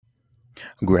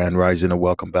Grand Rising and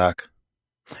welcome back.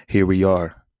 Here we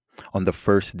are on the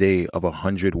first day of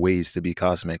 100 Ways to Be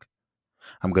Cosmic.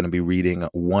 I'm going to be reading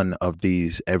one of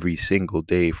these every single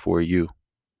day for you.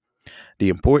 The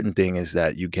important thing is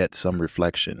that you get some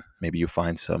reflection. Maybe you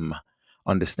find some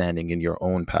understanding in your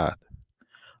own path.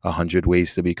 100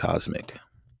 Ways to Be Cosmic.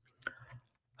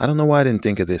 I don't know why I didn't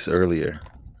think of this earlier.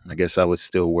 I guess I was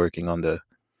still working on the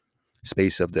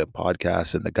space of the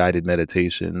podcast and the guided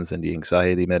meditations and the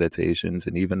anxiety meditations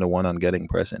and even the one on getting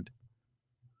present.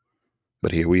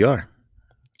 But here we are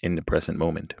in the present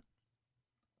moment.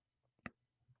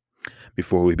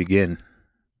 Before we begin,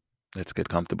 let's get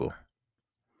comfortable.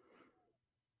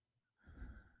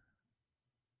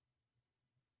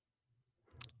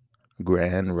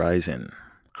 Grand Rising.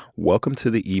 Welcome to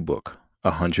the ebook,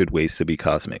 100 Ways to Be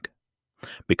Cosmic.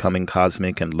 Becoming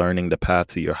cosmic and learning the path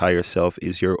to your higher self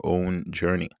is your own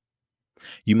journey.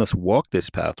 You must walk this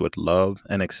path with love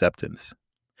and acceptance.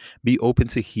 Be open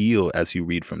to heal as you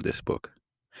read from this book.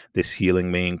 This healing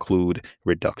may include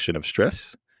reduction of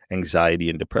stress, anxiety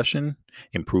and depression,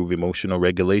 improve emotional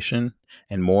regulation,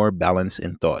 and more balance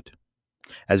in thought.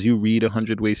 As you read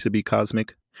 100 Ways to Be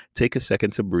Cosmic, take a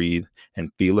second to breathe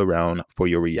and feel around for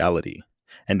your reality,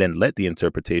 and then let the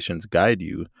interpretations guide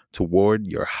you toward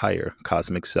your higher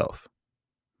cosmic self.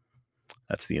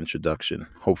 That's the introduction.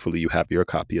 Hopefully you have your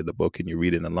copy of the book and you're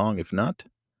reading along. If not,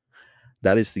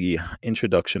 that is the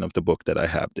introduction of the book that I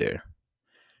have there.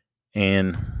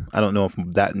 And I don't know if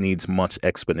that needs much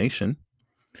explanation,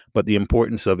 but the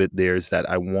importance of it there is that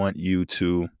I want you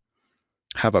to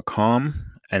have a calm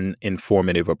and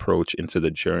informative approach into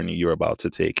the journey you're about to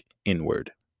take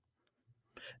inward.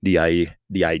 The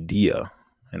idea,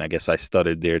 and I guess I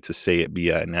stuttered there to say it be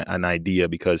an idea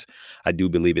because I do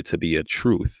believe it to be a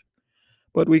truth.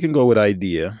 But we can go with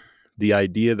idea. The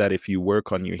idea that if you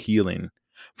work on your healing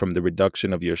from the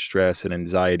reduction of your stress and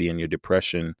anxiety and your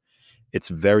depression, it's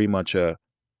very much a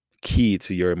key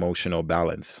to your emotional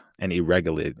balance and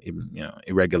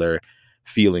irregular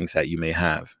feelings that you may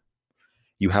have.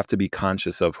 You have to be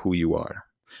conscious of who you are.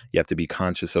 You have to be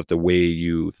conscious of the way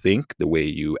you think, the way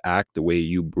you act, the way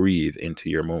you breathe into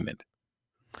your moment.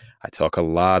 I talk a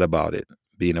lot about it,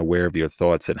 being aware of your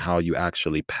thoughts and how you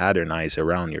actually patternize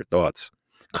around your thoughts,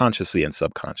 consciously and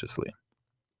subconsciously.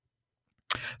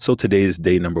 So today is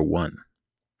day number 1.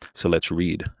 So let's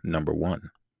read number 1.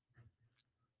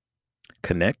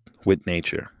 Connect with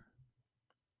nature.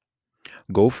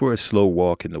 Go for a slow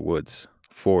walk in the woods,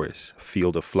 forest,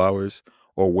 field of flowers,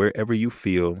 or wherever you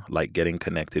feel like getting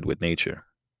connected with nature.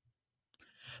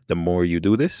 The more you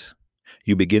do this,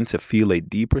 you begin to feel a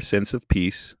deeper sense of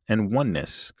peace and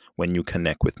oneness when you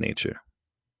connect with nature.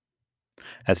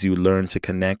 As you learn to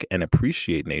connect and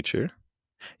appreciate nature,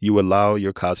 you allow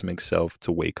your cosmic self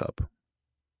to wake up.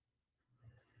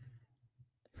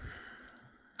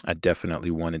 I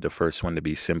definitely wanted the first one to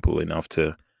be simple enough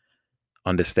to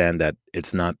understand that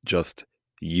it's not just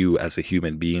you as a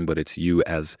human being, but it's you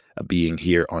as a being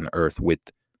here on earth with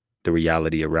the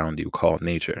reality around you called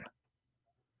nature.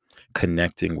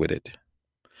 Connecting with it,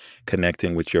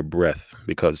 connecting with your breath,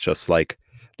 because just like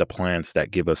the plants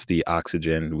that give us the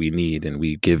oxygen we need and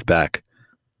we give back,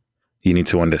 you need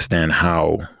to understand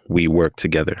how we work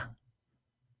together.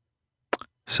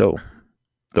 So,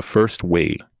 the first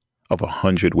way of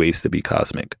 100 ways to be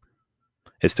cosmic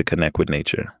is to connect with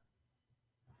nature.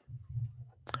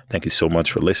 Thank you so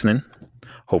much for listening.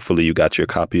 Hopefully you got your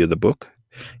copy of the book.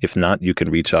 If not, you can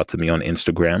reach out to me on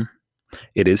Instagram.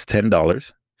 It is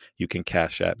 $10. You can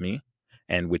cash at me,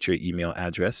 and with your email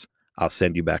address, I'll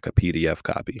send you back a PDF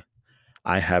copy.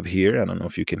 I have here, I don't know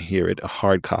if you can hear it, a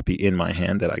hard copy in my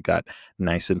hand that I got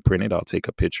nice and printed. I'll take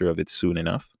a picture of it soon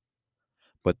enough.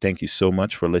 But thank you so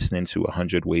much for listening to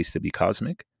 100 Ways to Be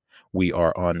Cosmic. We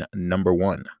are on number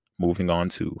 1, moving on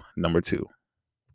to number 2.